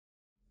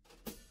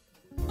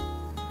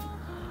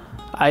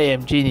I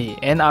am Ginny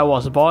and I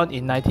was born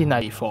in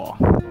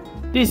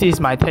 1994. This is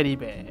my teddy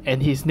bear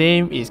and his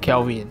name is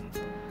Kelvin.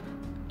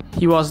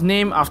 He was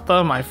named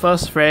after my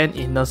first friend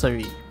in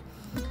nursery.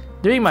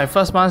 During my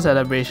first month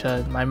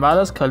celebration, my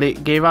mother's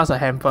colleague gave us a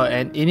hamper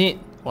and in it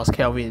was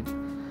Kelvin.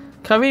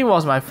 Kelvin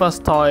was my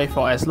first toy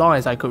for as long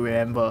as I could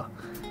remember,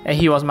 and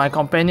he was my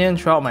companion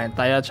throughout my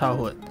entire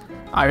childhood.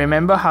 I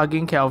remember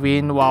hugging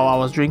Kelvin while I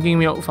was drinking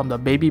milk from the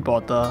baby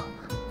bottle,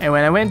 and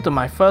when I went to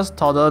my first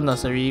toddler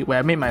nursery where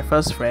I made my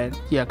first friend,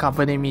 he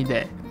accompanied me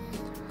there.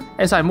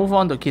 As I moved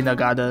on to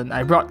kindergarten,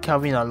 I brought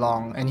Kelvin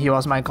along, and he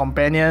was my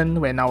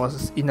companion when I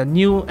was in a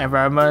new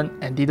environment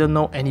and didn't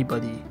know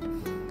anybody.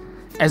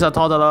 As a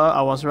toddler,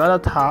 I was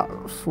rather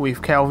tough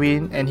with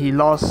Kelvin and he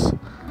lost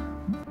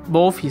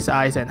both his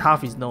eyes and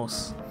half his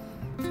nose.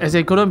 As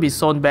they couldn't be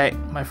sewn back,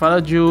 my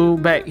father drew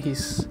back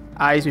his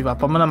eyes with a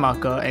permanent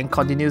marker and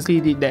continuously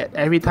did that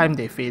every time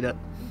they faded.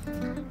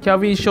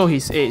 Kelvin showed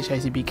his age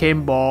as he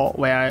became bald,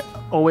 where I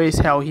always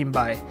held him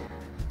by,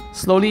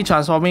 slowly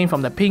transforming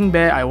from the pink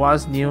bear I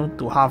once knew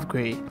to half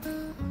grey.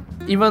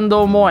 Even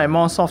though more and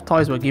more soft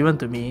toys were given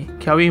to me,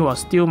 Kelvin was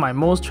still my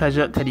most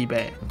treasured teddy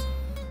bear.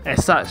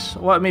 As such,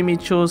 what made me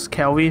choose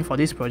Kelvin for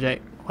this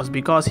project was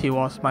because he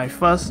was my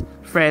first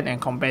friend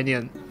and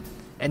companion,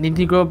 an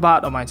integral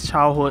part of my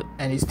childhood,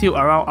 and is still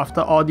around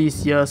after all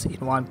these years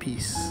in one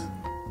piece.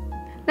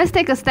 Let's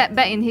take a step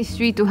back in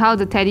history to how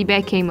the teddy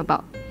bear came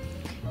about.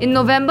 In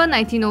November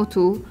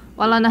 1902,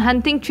 while on a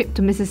hunting trip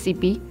to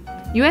Mississippi,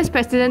 US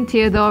President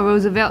Theodore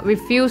Roosevelt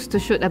refused to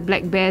shoot a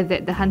black bear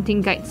that the hunting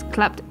guides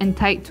clubbed and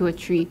tied to a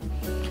tree.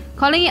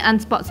 Calling it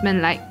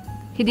unsportsmanlike,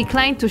 he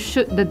declined to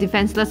shoot the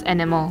defenseless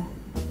animal.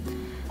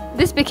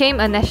 This became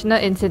a national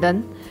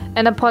incident,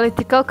 and a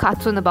political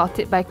cartoon about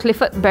it by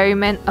Clifford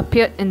Berryman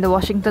appeared in the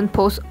Washington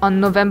Post on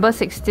November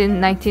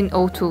 16,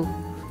 1902.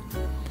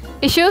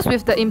 Issues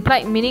with the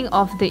implied meaning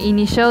of the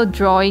initial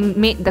drawing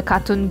made the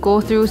cartoon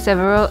go through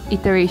several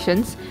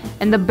iterations,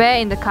 and the bear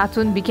in the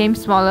cartoon became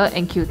smaller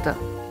and cuter.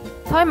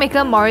 Toy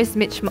maker Maurice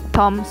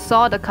Mitchum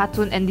saw the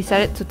cartoon and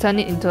decided to turn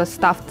it into a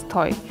stuffed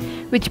toy,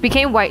 which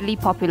became widely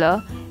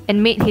popular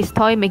and made his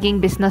toy-making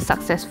business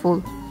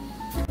successful.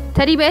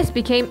 Teddy bears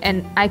became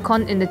an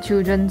icon in the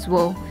children's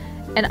world,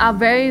 and are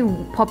very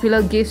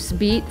popular gifts,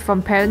 be it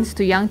from parents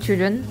to young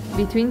children,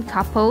 between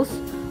couples,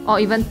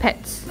 or even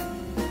pets.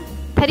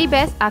 Teddy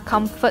bears are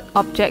comfort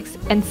objects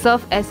and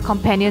serve as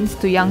companions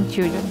to young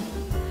children.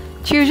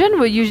 Children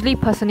will usually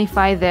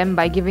personify them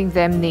by giving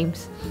them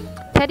names.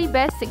 Teddy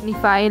bears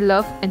signify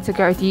love and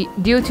security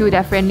due to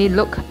their friendly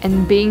look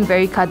and being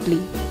very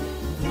cuddly.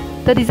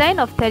 The design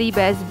of teddy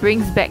bears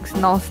brings back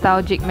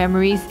nostalgic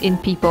memories in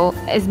people,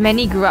 as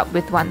many grew up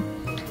with one.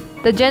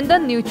 The gender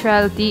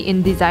neutrality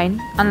in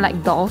design,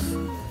 unlike dolls,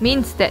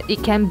 means that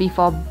it can be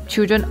for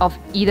children of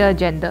either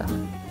gender.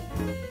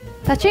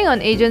 Touching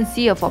on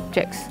agency of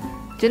objects,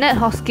 Jeanette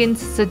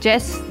Hoskins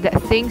suggests that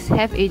things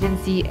have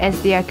agency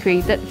as they are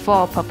created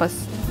for a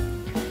purpose.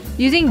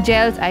 Using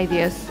Gell's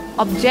ideas,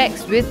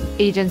 objects with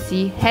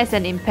agency has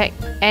an impact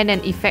and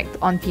an effect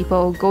on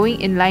people, going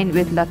in line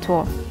with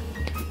Latour.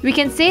 We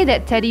can say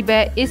that teddy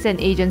bear is an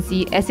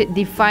agency as it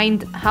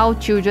defined how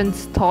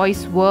children's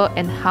toys were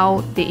and how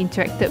they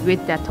interacted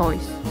with their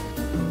toys.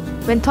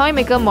 When toy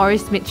maker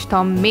Maurice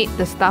Mitchum made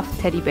the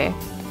stuffed teddy bear,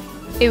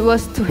 it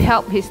was to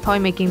help his toy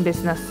making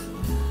business.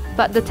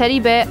 But the teddy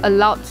bear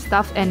allowed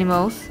stuffed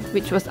animals,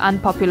 which was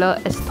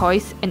unpopular as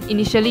toys and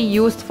initially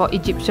used for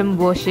Egyptian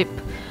worship,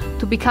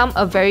 to become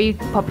a very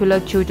popular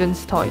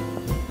children's toy.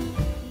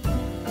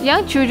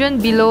 Young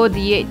children below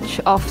the age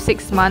of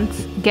 6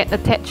 months get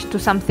attached to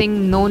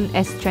something known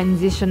as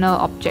transitional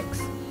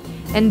objects,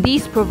 and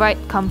these provide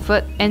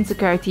comfort and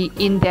security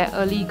in their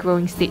early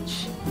growing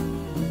stage.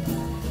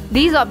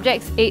 These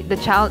objects aid the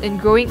child in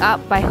growing up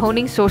by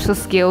honing social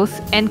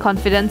skills and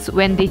confidence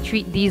when they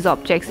treat these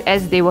objects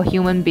as they were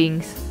human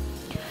beings.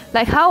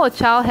 Like how a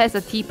child has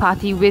a tea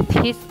party with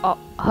his or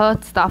her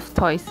stuffed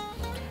toys,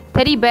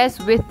 teddy bears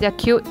with their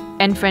cute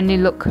and friendly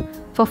look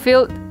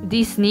fulfilled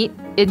this need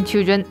in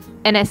children,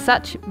 and as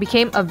such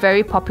became a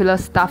very popular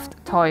stuffed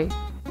toy.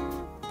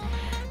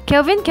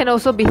 Kelvin can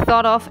also be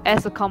thought of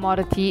as a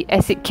commodity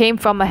as it came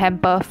from a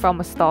hamper from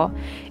a store,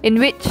 in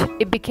which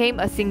it became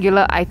a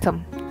singular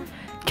item.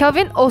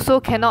 Kelvin also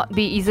cannot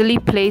be easily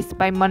placed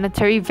by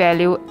monetary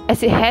value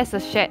as it has a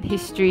shared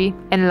history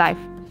and life,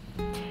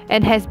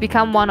 and has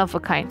become one of a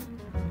kind.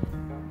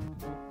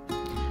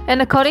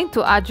 And according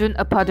to Arjun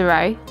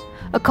Appadurai,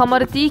 a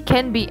commodity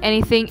can be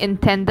anything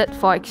intended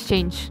for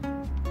exchange.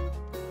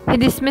 He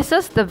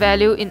dismisses the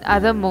value in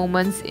other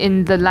moments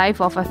in the life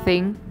of a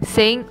thing,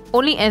 saying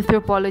only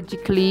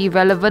anthropologically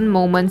relevant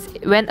moments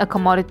when a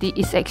commodity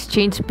is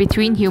exchanged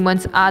between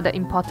humans are the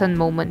important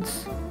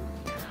moments.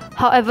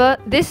 However,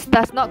 this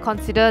does not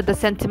consider the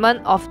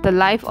sentiment of the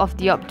life of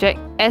the object,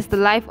 as the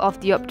life of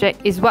the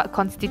object is what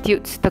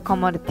constitutes the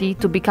commodity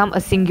to become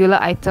a singular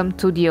item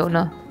to the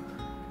owner.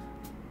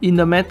 In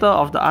the matter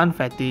of the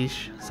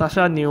Unfetish,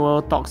 Sasha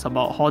Newell talks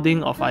about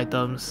hoarding of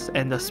items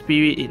and the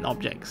spirit in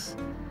objects.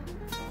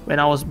 When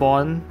I was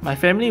born, my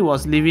family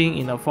was living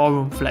in a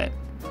 4-room flat.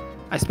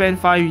 I spent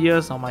 5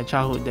 years of my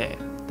childhood there,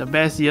 the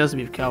best years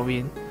with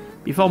Kelvin,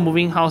 before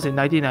moving house in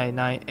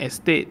 1999 and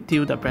stayed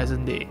till the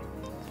present day.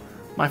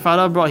 My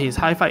father brought his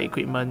hi-fi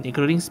equipment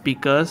including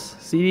speakers,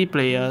 CD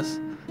players,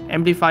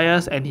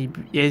 amplifiers and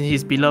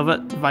his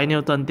beloved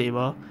vinyl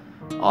turntable,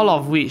 all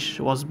of which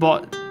was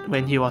bought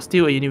when he was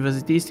still a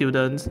university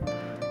student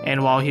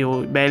and while he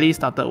barely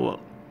started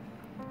work.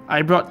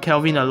 I brought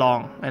Kelvin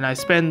along and I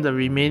spent the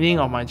remaining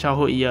of my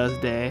childhood years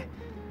there,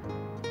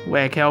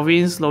 where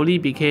Kelvin slowly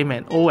became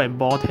an old and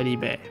bald teddy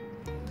bear.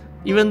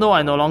 Even though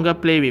I no longer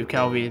play with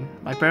Kelvin,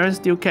 my parents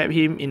still kept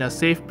him in a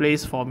safe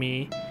place for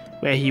me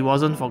where he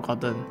wasn't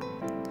forgotten.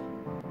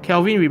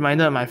 Kelvin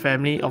reminded my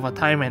family of a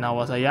time when I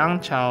was a young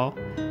child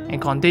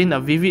and contained a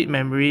vivid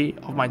memory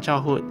of my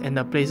childhood and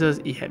the places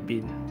it had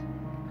been.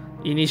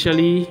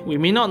 Initially, we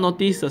may not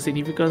notice the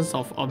significance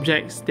of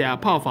objects that are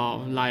part of our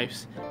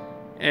lives,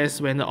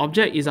 as when the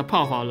object is a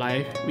part of our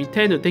life, we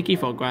tend to take it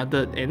for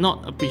granted and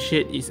not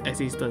appreciate its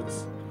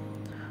existence.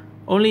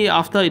 Only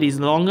after it is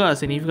no longer a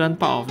significant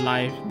part of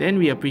life, then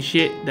we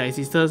appreciate the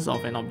existence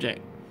of an object.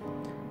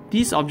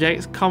 These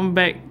objects come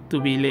back to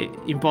be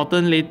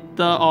important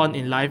later on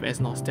in life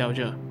as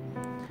nostalgia.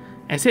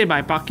 As said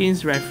by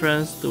Parkin's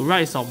reference to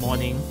rites of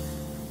mourning,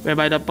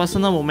 whereby the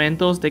personal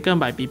mementos taken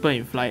by people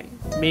in flight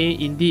may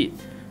indeed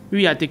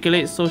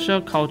re-articulate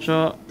social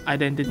cultural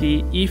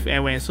identity if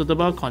and when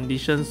suitable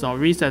conditions of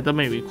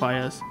resettlement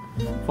requires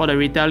for the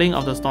retelling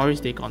of the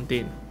stories they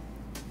contain.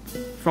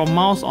 From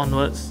Miles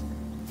onwards,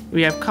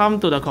 we have come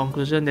to the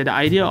conclusion that the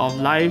idea of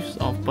lives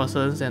of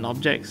persons and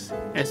objects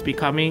as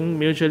becoming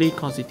mutually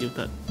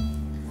constituted.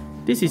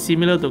 This is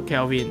similar to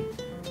Kelvin,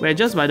 where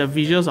just by the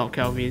visuals of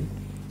Kelvin,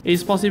 it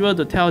is possible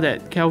to tell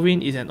that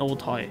Kelvin is an old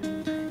toy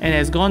and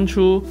has gone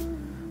through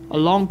a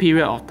long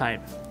period of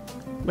time.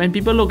 When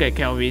people look at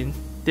Kelvin,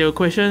 they will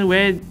question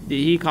where did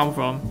he come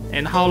from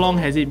and how long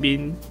has it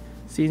been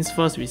since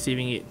first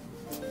receiving it.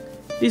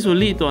 This will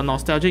lead to a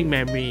nostalgic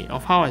memory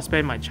of how I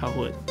spent my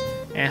childhood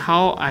and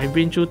how I've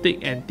been through thick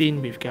and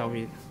thin with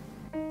Kelvin.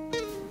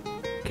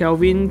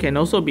 Kelvin can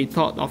also be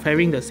thought of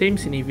having the same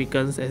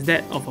significance as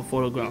that of a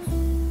photograph,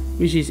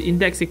 which is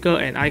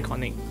indexical and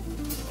iconic.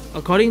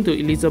 According to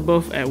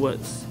Elizabeth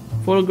Edwards,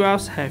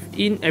 photographs have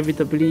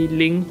inevitably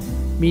linked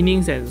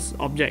meanings and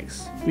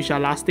objects, which are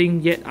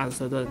lasting yet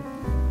uncertain.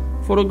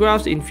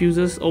 Photographs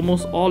infuses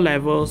almost all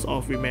levels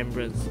of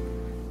remembrance,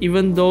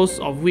 even those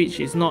of which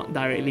is not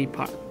directly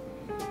part.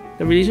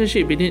 The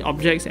relationship between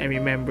objects and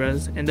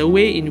remembrance and the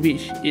way in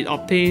which it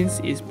obtains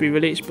its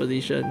privileged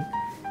position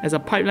as a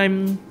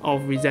pipeline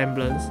of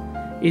resemblance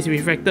is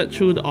reflected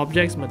through the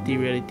object's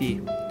materiality.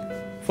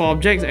 For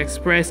objects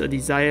express a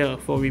desire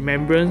for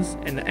remembrance,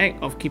 and the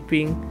act of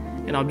keeping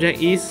an object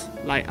is,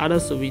 like other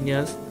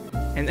souvenirs,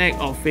 an act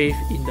of faith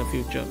in the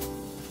future.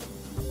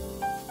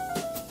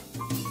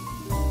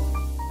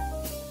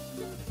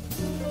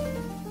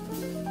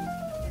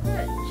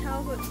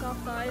 Childhood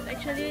soft toy is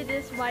actually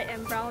this white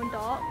and brown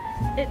dog.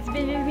 It's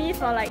been with me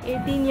for like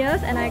 18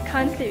 years and I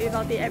can't sleep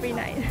without it every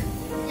night.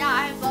 Yeah,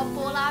 I have a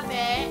polar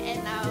bear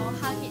and I will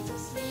hug it to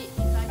sleep.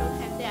 If I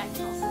don't have that, I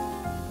cannot sleep.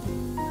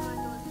 No, I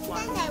don't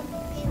want.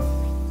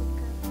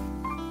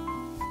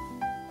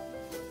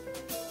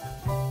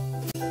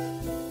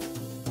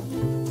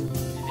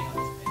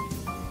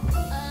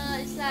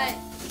 It's like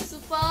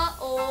super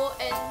old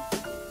and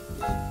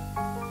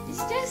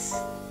it's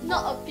just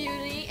not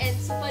appealing and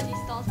super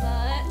distorted.